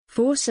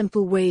4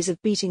 simple ways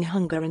of beating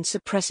hunger and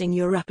suppressing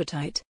your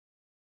appetite.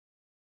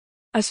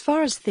 As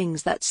far as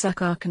things that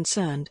suck are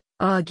concerned,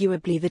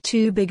 arguably the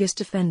 2 biggest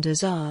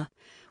offenders are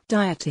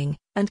dieting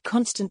and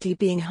constantly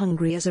being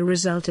hungry as a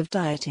result of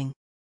dieting.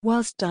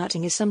 Whilst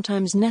dieting is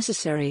sometimes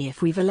necessary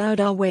if we've allowed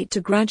our weight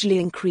to gradually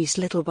increase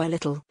little by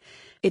little,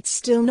 it's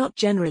still not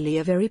generally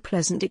a very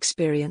pleasant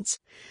experience,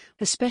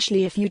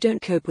 especially if you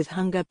don't cope with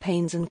hunger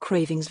pains and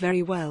cravings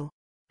very well.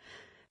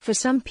 For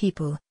some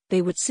people,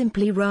 they would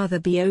simply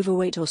rather be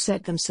overweight or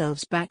set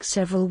themselves back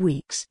several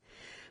weeks,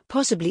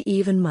 possibly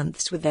even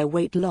months with their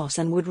weight loss,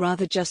 and would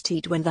rather just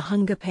eat when the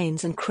hunger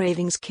pains and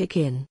cravings kick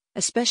in,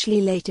 especially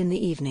late in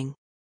the evening.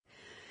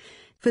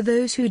 For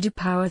those who do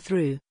power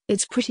through,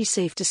 it's pretty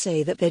safe to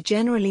say that they're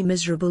generally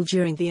miserable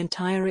during the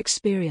entire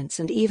experience,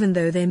 and even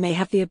though they may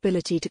have the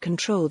ability to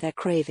control their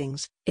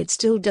cravings, it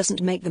still doesn't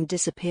make them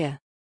disappear.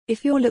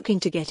 If you're looking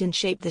to get in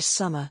shape this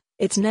summer,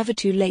 it's never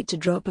too late to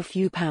drop a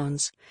few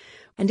pounds.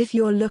 And if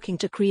you're looking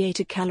to create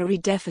a calorie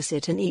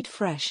deficit and eat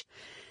fresh,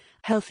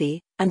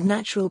 healthy, and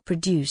natural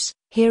produce,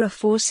 here are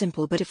 4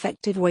 simple but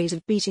effective ways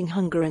of beating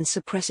hunger and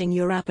suppressing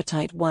your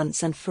appetite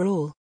once and for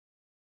all.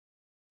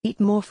 Eat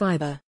more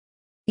fiber.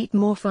 Eat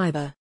more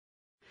fiber.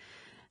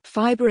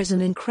 Fiber is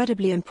an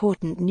incredibly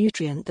important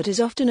nutrient that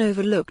is often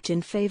overlooked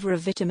in favor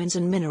of vitamins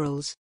and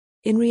minerals.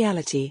 In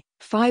reality,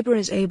 fiber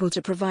is able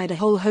to provide a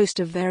whole host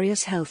of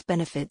various health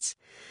benefits,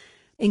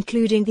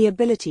 including the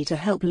ability to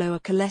help lower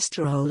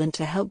cholesterol and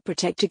to help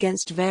protect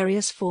against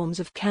various forms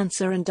of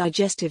cancer and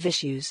digestive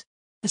issues.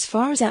 As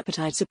far as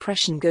appetite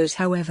suppression goes,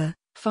 however,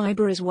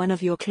 fiber is one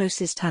of your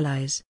closest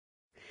allies.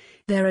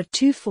 There are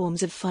 2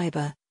 forms of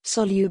fiber,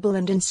 soluble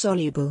and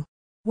insoluble.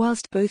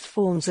 Whilst both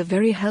forms are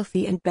very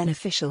healthy and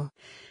beneficial,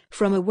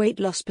 from a weight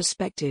loss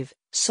perspective,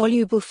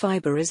 soluble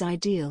fiber is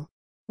ideal.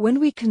 When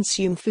we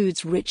consume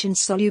foods rich in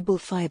soluble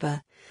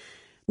fiber,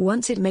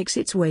 once it makes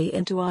its way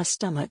into our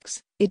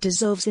stomachs, it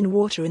dissolves in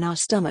water in our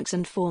stomachs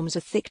and forms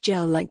a thick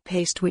gel-like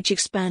paste which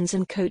expands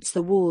and coats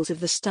the walls of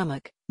the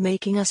stomach,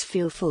 making us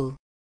feel full.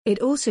 It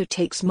also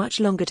takes much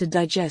longer to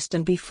digest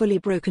and be fully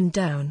broken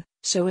down,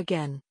 so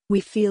again,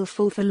 we feel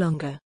full for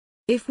longer.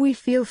 If we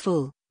feel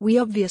full, we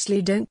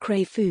obviously don't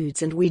crave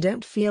foods and we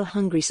don't feel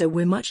hungry, so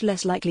we're much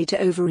less likely to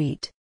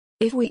overeat.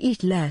 If we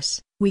eat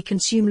less, we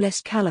consume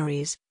less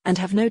calories, and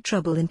have no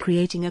trouble in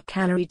creating a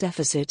calorie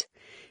deficit,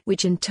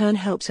 which in turn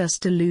helps us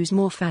to lose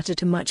more fat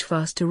at a much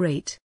faster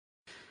rate.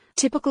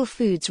 Typical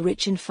foods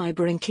rich in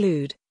fiber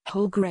include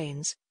whole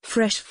grains,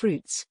 fresh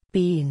fruits,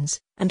 beans,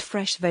 and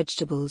fresh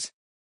vegetables.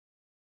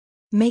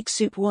 Make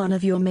soup one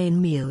of your main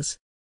meals.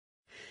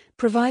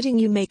 Providing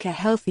you make a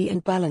healthy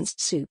and balanced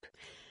soup,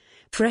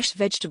 fresh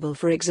vegetable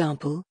for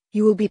example,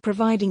 you will be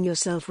providing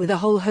yourself with a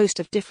whole host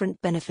of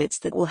different benefits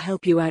that will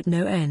help you out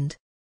no end.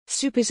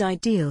 Soup is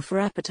ideal for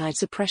appetite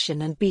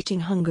suppression and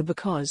beating hunger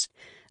because,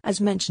 as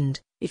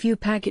mentioned, if you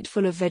pack it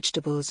full of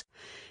vegetables,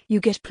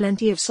 you get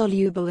plenty of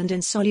soluble and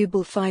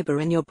insoluble fiber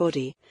in your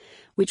body,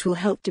 which will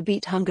help to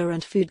beat hunger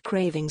and food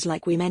cravings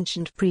like we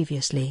mentioned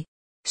previously.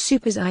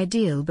 Soup is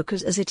ideal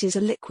because as it is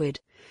a liquid,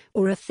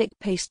 or a thick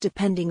paste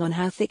depending on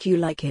how thick you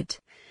like it,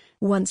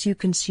 once you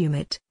consume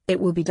it, it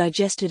will be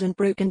digested and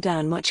broken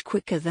down much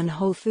quicker than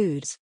whole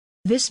foods.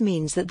 This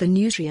means that the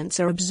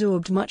nutrients are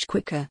absorbed much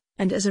quicker,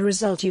 and as a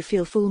result you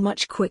feel full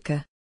much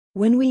quicker.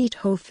 When we eat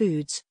whole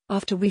foods,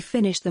 after we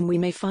finish them we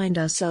may find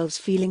ourselves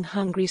feeling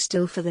hungry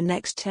still for the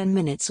next 10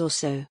 minutes or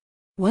so.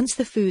 Once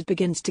the food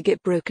begins to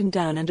get broken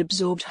down and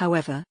absorbed,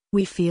 however,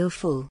 we feel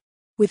full.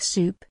 With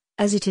soup,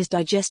 as it is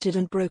digested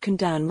and broken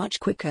down much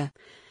quicker,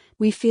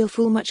 we feel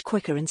full much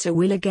quicker, and so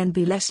we'll again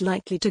be less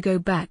likely to go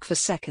back for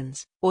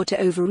seconds, or to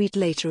overeat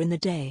later in the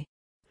day.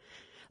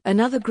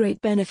 Another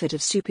great benefit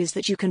of soup is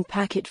that you can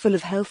pack it full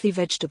of healthy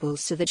vegetables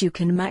so that you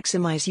can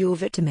maximize your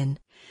vitamin,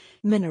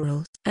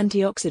 mineral,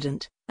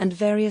 antioxidant, and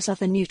various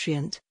other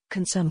nutrient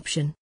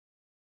consumption.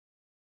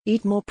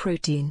 Eat more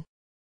protein.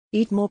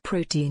 Eat more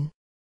protein.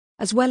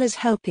 As well as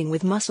helping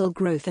with muscle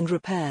growth and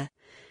repair,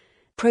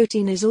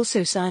 protein is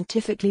also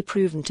scientifically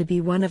proven to be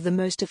one of the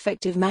most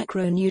effective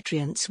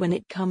macronutrients when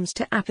it comes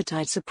to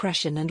appetite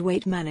suppression and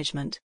weight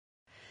management.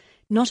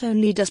 Not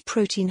only does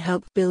protein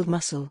help build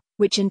muscle,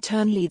 which in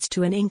turn leads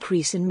to an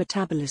increase in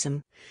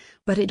metabolism,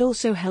 but it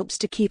also helps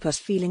to keep us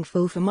feeling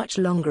full for much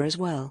longer as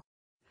well.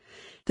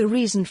 The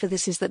reason for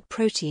this is that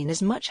protein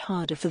is much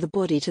harder for the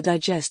body to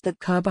digest than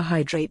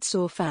carbohydrates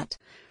or fat,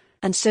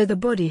 and so the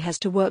body has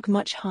to work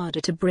much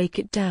harder to break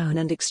it down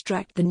and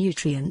extract the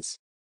nutrients.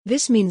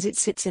 This means it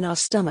sits in our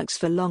stomachs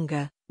for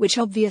longer, which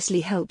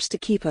obviously helps to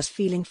keep us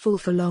feeling full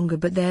for longer,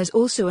 but there's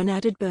also an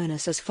added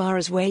bonus as far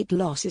as weight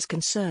loss is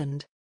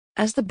concerned.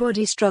 As the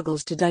body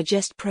struggles to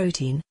digest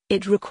protein,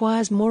 it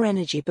requires more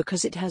energy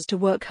because it has to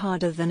work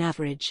harder than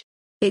average.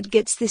 It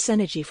gets this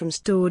energy from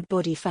stored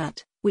body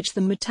fat, which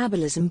the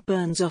metabolism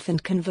burns off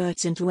and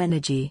converts into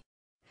energy.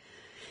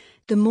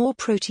 The more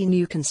protein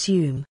you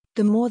consume,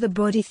 the more the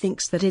body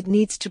thinks that it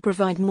needs to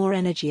provide more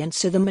energy, and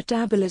so the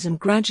metabolism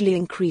gradually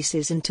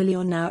increases until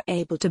you're now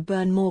able to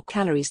burn more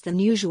calories than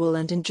usual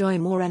and enjoy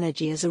more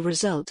energy as a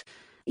result,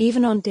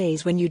 even on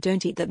days when you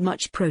don't eat that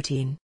much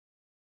protein.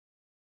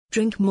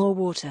 Drink more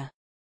water.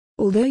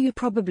 Although you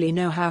probably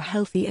know how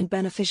healthy and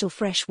beneficial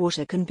fresh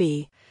water can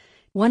be,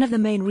 one of the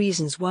main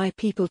reasons why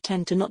people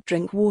tend to not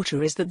drink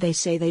water is that they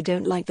say they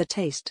don't like the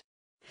taste.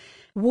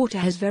 Water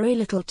has very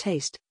little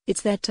taste,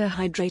 it's there to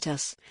hydrate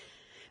us.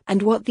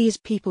 And what these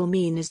people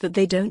mean is that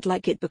they don't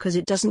like it because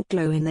it doesn't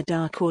glow in the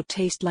dark or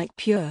taste like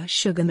pure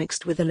sugar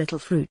mixed with a little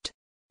fruit.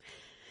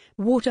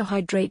 Water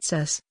hydrates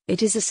us,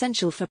 it is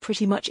essential for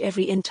pretty much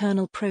every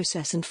internal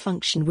process and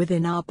function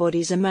within our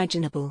bodies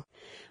imaginable.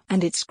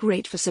 And it's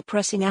great for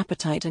suppressing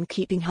appetite and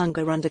keeping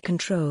hunger under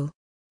control.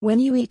 When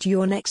you eat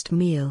your next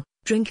meal,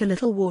 drink a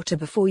little water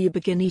before you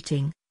begin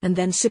eating, and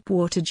then sip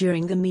water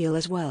during the meal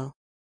as well.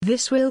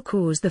 This will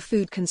cause the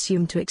food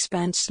consumed to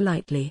expand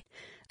slightly,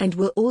 and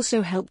will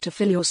also help to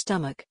fill your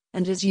stomach,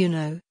 and as you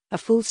know, a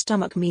full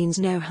stomach means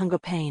no hunger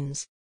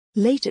pains.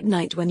 Late at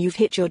night when you've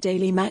hit your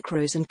daily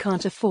macros and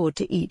can't afford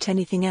to eat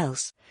anything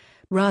else,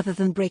 rather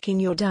than breaking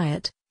your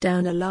diet,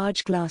 down a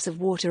large glass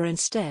of water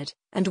instead,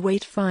 and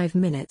wait 5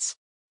 minutes.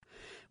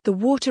 The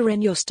water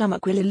in your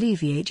stomach will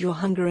alleviate your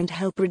hunger and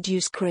help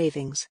reduce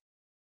cravings.